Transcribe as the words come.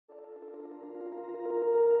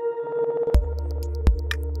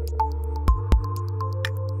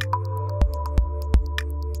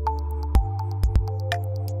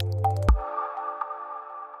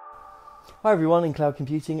Hi everyone in cloud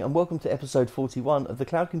computing, and welcome to episode 41 of the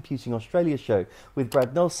Cloud Computing Australia show with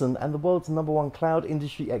Brad Nelson and the world's #1 cloud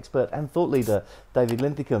industry expert and thought leader, David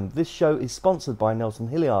Linthicum. This show is sponsored by Nelson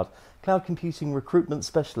Hilliard, cloud computing recruitment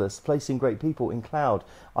specialist, placing great people in cloud,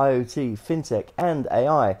 IoT, fintech and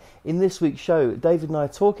AI. In this week's show, David and I are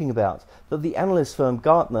talking about that the analyst firm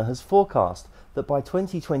Gartner has forecast that by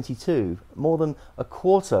 2022, more than a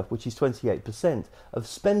quarter, which is 28%, of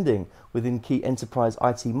spending within key enterprise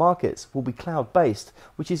IT markets will be cloud-based,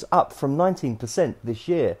 which is up from 19% this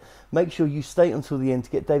year. Make sure you stay until the end to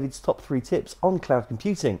get David's top 3 tips on cloud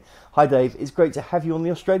computing. Hi Dave, it's great to have you on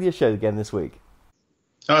the Australia show again this week.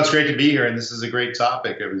 Oh, it's great to be here, and this is a great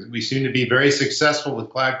topic. We seem to be very successful with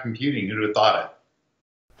cloud computing. Who'd have thought it?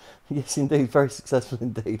 Yes, indeed, very successful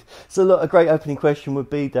indeed. So look, a great opening question would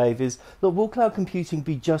be, Dave, is, look, will cloud computing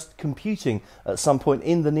be just computing at some point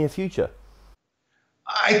in the near future?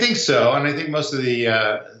 I think so, and I think most of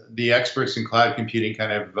the experts in cloud computing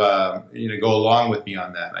kind of go along with me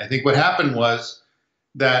on that. I think what happened was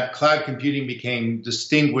that cloud computing became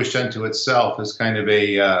distinguished unto itself as kind of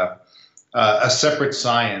a separate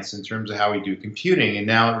science in terms of how we do computing, and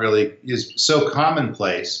now it really is so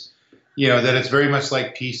commonplace, that it's very much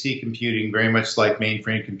like PC computing, very much like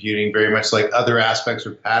mainframe computing, very much like other aspects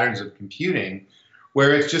or patterns of computing,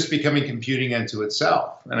 where it's just becoming computing unto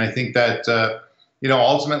itself. And I think that,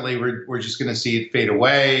 ultimately we're just going to see it fade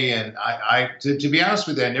away. And to be honest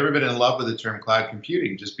with you, I've never been in love with the term cloud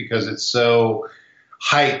computing just because it's so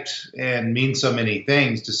hyped and means so many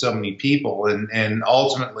things to so many people. And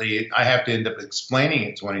ultimately, I have to end up explaining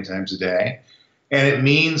it 20 times a day. And it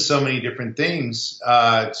means so many different things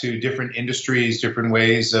to different industries, different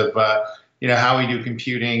ways of, how we do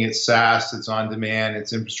computing. It's SaaS, it's on demand,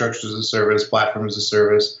 it's infrastructure as a service, platform as a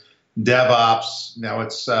service, DevOps. Now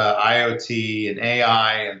it's IoT and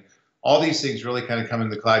AI, and all these things really kind of come in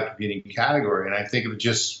the cloud computing category. And I think we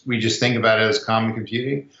just think about it as common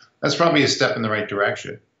computing. That's probably a step in the right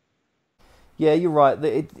direction. Yeah, you're right.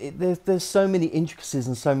 There's so many intricacies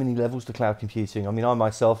and so many levels to cloud computing. I mean, I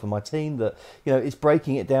myself and my team that it's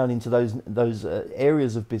breaking it down into those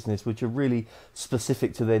areas of business which are really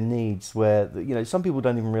specific to their needs. Where some people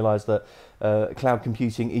don't even realise that cloud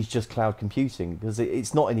computing is just cloud computing, because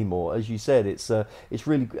it's not anymore. As you said, it's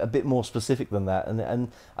really a bit more specific than that,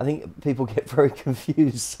 and I think people get very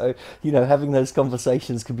confused. So having those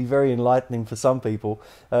conversations can be very enlightening for some people.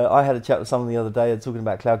 I had a chat with someone the other day talking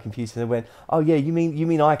about cloud computing. They went, "Oh yeah, you mean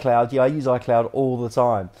iCloud? Yeah, I use iCloud all the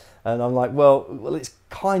time." And I'm like, well, it's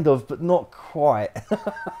kind of, but not quite.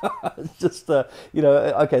 It's just,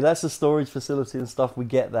 okay, that's a storage facility and stuff. We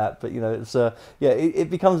get that, but it's,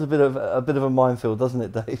 it becomes a bit of a minefield, doesn't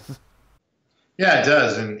it, Dave? Yeah, it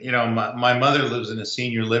does. And my mother lives in a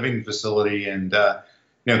senior living facility, and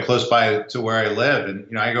close by to where I live,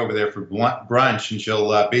 and I go over there for brunch, and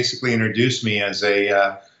she'll basically introduce me as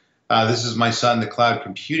this is my son, the cloud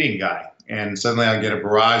computing guy. And suddenly I'll get a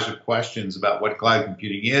barrage of questions about what cloud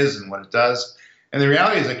computing is and what it does. And the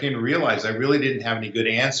reality is I came to realize I really didn't have any good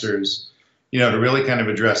answers, to really kind of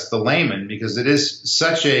address the layman, because it is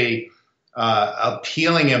such a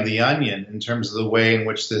peeling of the onion in terms of the way in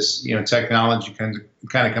which this, technology kind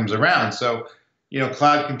of comes around. So,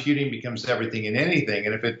 cloud computing becomes everything and anything.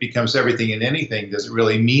 And if it becomes everything and anything, does it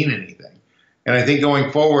really mean anything? And I think going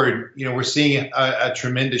forward, we're seeing a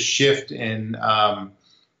tremendous shift in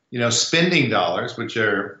spending dollars, which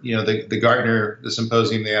are, the Gartner, the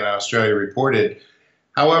symposium they had in Australia reported.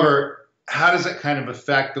 However, how does that kind of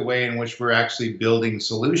affect the way in which we're actually building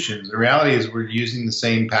solutions? The reality is we're using the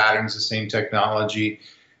same patterns, the same technology,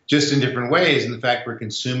 just in different ways. And the fact we're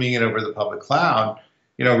consuming it over the public cloud,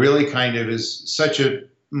 really kind of is such a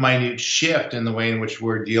minute shift in the way in which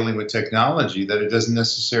we're dealing with technology that it doesn't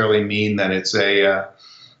necessarily mean that it's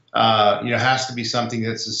has to be something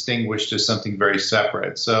that's distinguished as something very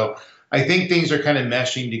separate. So I think things are kind of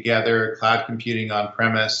meshing together, cloud computing on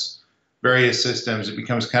premise, various systems. It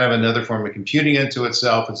becomes kind of another form of computing into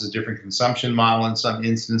itself. It's a different consumption model in some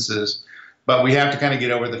instances. But we have to kind of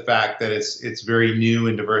get over the fact that it's very new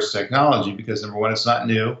and diverse technology, because number one, it's not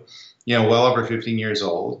new, well over 15 years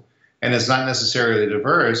old. And it's not necessarily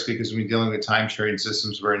diverse because we've been dealing with time sharing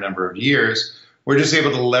systems for a number of years. We're just able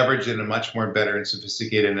to leverage it in a much more better and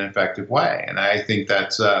sophisticated and effective way. And I think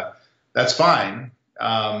that's fine.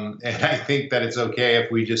 And I think that it's okay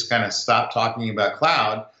if we just kind of stop talking about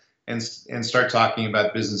cloud and start talking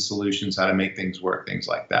about business solutions, how to make things work, things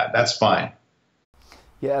like that. That's fine.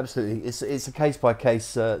 Yeah, absolutely. It's a case by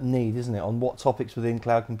case need, isn't it, on what topics within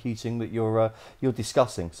cloud computing that you're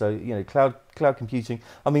discussing. So cloud computing.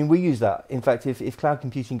 I mean, we use that. In fact, if cloud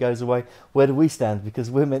computing goes away, where do we stand?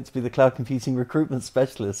 Because we're meant to be the cloud computing recruitment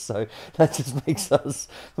specialists. So that just makes us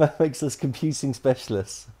computing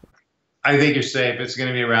specialists. I think you're safe. It's going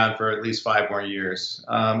to be around for at least 5 more years.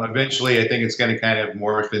 Eventually, I think it's going to kind of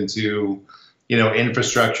morph into,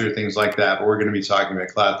 infrastructure, things like that. But we're going to be talking about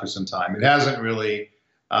cloud for some time. It hasn't really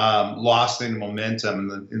lost any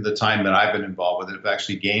momentum in the time that I've been involved with it. It's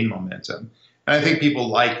actually gained momentum. And I think people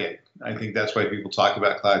like it. I think that's why people talk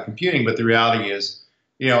about cloud computing. But the reality is,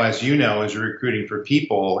 as as you're recruiting for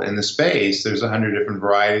people in the space, there's 100 different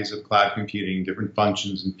varieties of cloud computing, different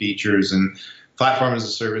functions and features and platform as a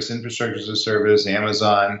service, infrastructure as a service,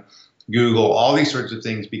 Amazon, Google, all these sorts of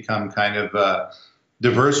things become kind of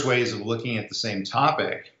diverse ways of looking at the same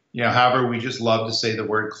topic. However, we just love to say the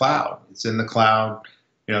word cloud. It's in the cloud.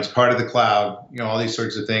 It's part of the cloud. All these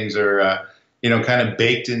sorts of things are, kind of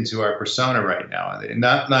baked into our persona right now, and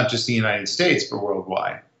not just the United States, but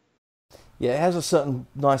worldwide. Yeah, it has a certain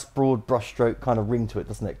nice broad brushstroke kind of ring to it,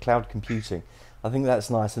 doesn't it? Cloud computing. I think that's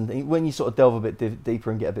nice. And when you sort of delve a bit deeper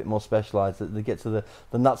and get a bit more specialised, they get to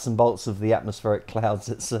the nuts and bolts of the atmospheric clouds.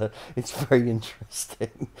 It's very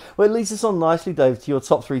interesting. Well, it leads us on nicely, Dave, to your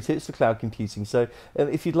top 3 tips for cloud computing. So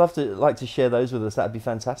if you'd like to share those with us, that'd be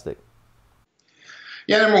fantastic.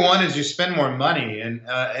 Yeah, number one is you spend more money,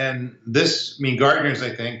 and this, I mean, Gartner's,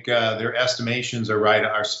 I think their estimations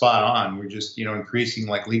are spot on. We're just increasing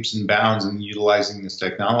like leaps and bounds and utilizing this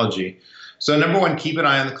technology. So number one, keep an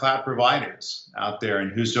eye on the cloud providers out there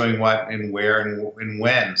and who's doing what and where and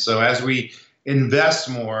when. So as we invest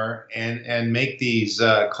more and make these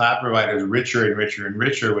cloud providers richer and richer and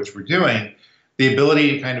richer, which we're doing, the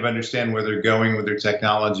ability to kind of understand where they're going with their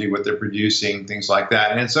technology, what they're producing, things like that.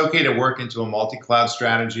 And it's okay to work into a multi-cloud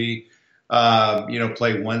strategy,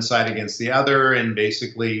 play one side against the other and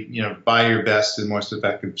basically, buy your best and most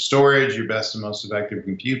effective storage, your best and most effective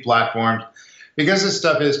compute platforms, because this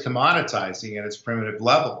stuff is commoditizing at its primitive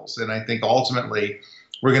levels. And I think ultimately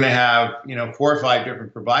we're going to have, 4 or 5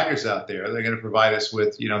 different providers out there. They're going to provide us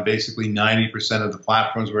with, basically 90% of the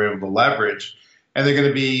platforms we're able to leverage. And they're going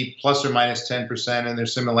to be plus or minus 10% in their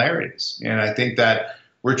similarities. And I think that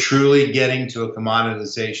we're truly getting to a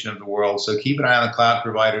commoditization of the world. So keep an eye on the cloud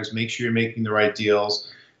providers. Make sure you're making the right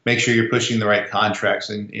deals. Make sure you're pushing the right contracts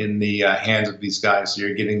in the hands of these guys so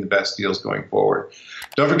you're getting the best deals going forward.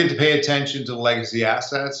 Don't forget to pay attention to the legacy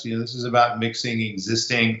assets. This is about mixing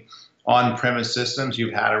existing on-premise systems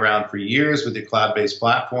you've had around for years with your cloud-based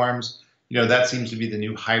platforms. That seems to be the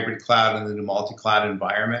new hybrid cloud and the new multi-cloud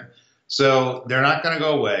environment. So they're not going to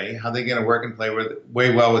go away. How are they going to work and play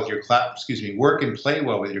well with your cloud? Work and play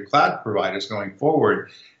well with your cloud providers going forward.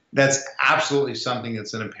 That's absolutely something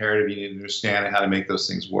that's an imperative. You need to understand how to make those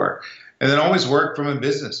things work. And then always work from a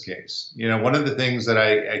business case. One of the things that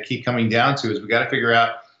I keep coming down to is we got to figure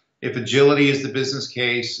out if agility is the business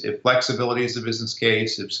case, if flexibility is the business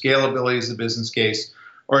case, if scalability is the business case,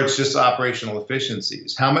 or it's just operational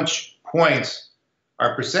efficiencies. How much points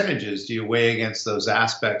or percentages do you weigh against those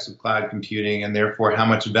aspects of cloud computing, and therefore how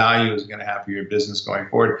much value is it going to have for your business going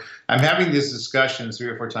forward? I'm having these discussions 3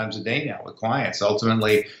 or 4 times a day now with clients.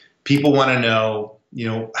 Ultimately, people want to know,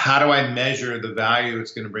 how do I measure the value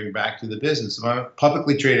it's going to bring back to the business? If I'm a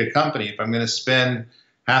publicly traded company, if I'm going to spend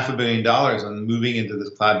 $500 million on moving into the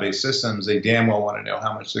cloud-based systems, they damn well want to know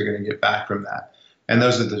how much they're going to get back from that. And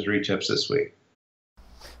those are the 3 tips this week.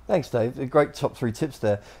 Thanks, Dave. A great top 3 tips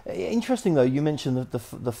there. Interesting, though, you mentioned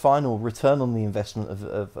the final return on the investment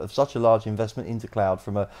of such a large investment into cloud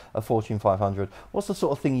from a Fortune 500. What's the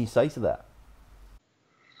sort of thing you say to that?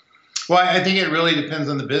 Well, I think it really depends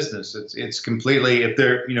on the business. It's completely, if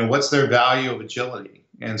they're, what's their value of agility?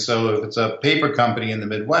 And so if it's a paper company in the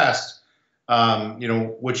Midwest,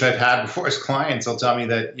 which I've had before as clients, they'll tell me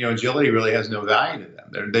that, agility really has no value to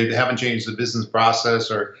them. They haven't changed the business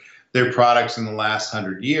process or their products in the last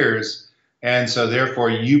 100 years. And so therefore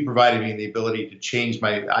you providing me the ability to change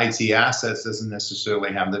my IT assets doesn't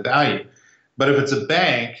necessarily have the value. But if it's a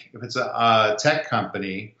bank, if it's a tech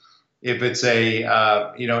company, if it's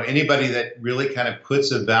anybody that really kind of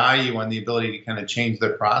puts a value on the ability to kind of change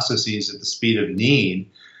their processes at the speed of need,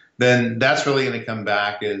 then that's really going to come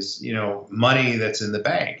back as, money that's in the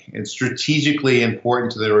bank. It's strategically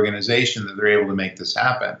important to the organization that they're able to make this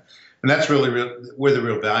happen. And that's really where the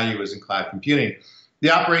real value is in cloud computing. The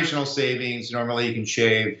operational savings, normally you can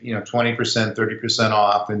shave, 20%, 30%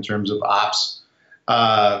 off in terms of ops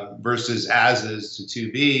versus as is to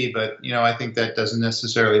 2B. But, I think that doesn't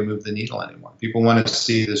necessarily move the needle anymore. People want to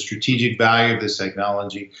see the strategic value of this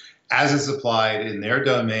technology as it's applied in their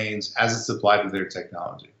domains, as it's applied to their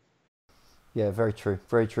technology. Yeah, very true.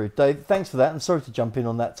 Very true. Dave, thanks for that. I'm sorry to jump in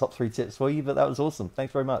on that top 3 tips for you, but that was awesome.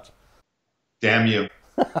 Thanks very much. Damn you.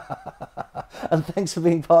 And thanks for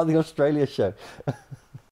being part of the Australia show.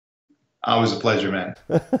 Always a pleasure, man.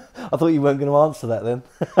 I thought you weren't going to answer that then.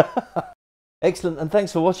 Excellent, and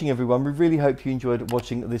thanks for watching, everyone. We really hope you enjoyed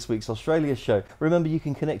watching this week's Australia show. Remember, you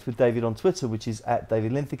can connect with David on Twitter, which is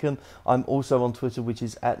 @DavidLinthicum. I'm also on Twitter, which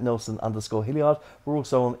is @Nelson_Hilliard. We're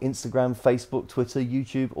also on Instagram, Facebook, Twitter,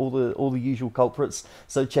 YouTube, all the usual culprits.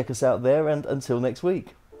 So check us out there, and until next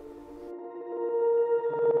week.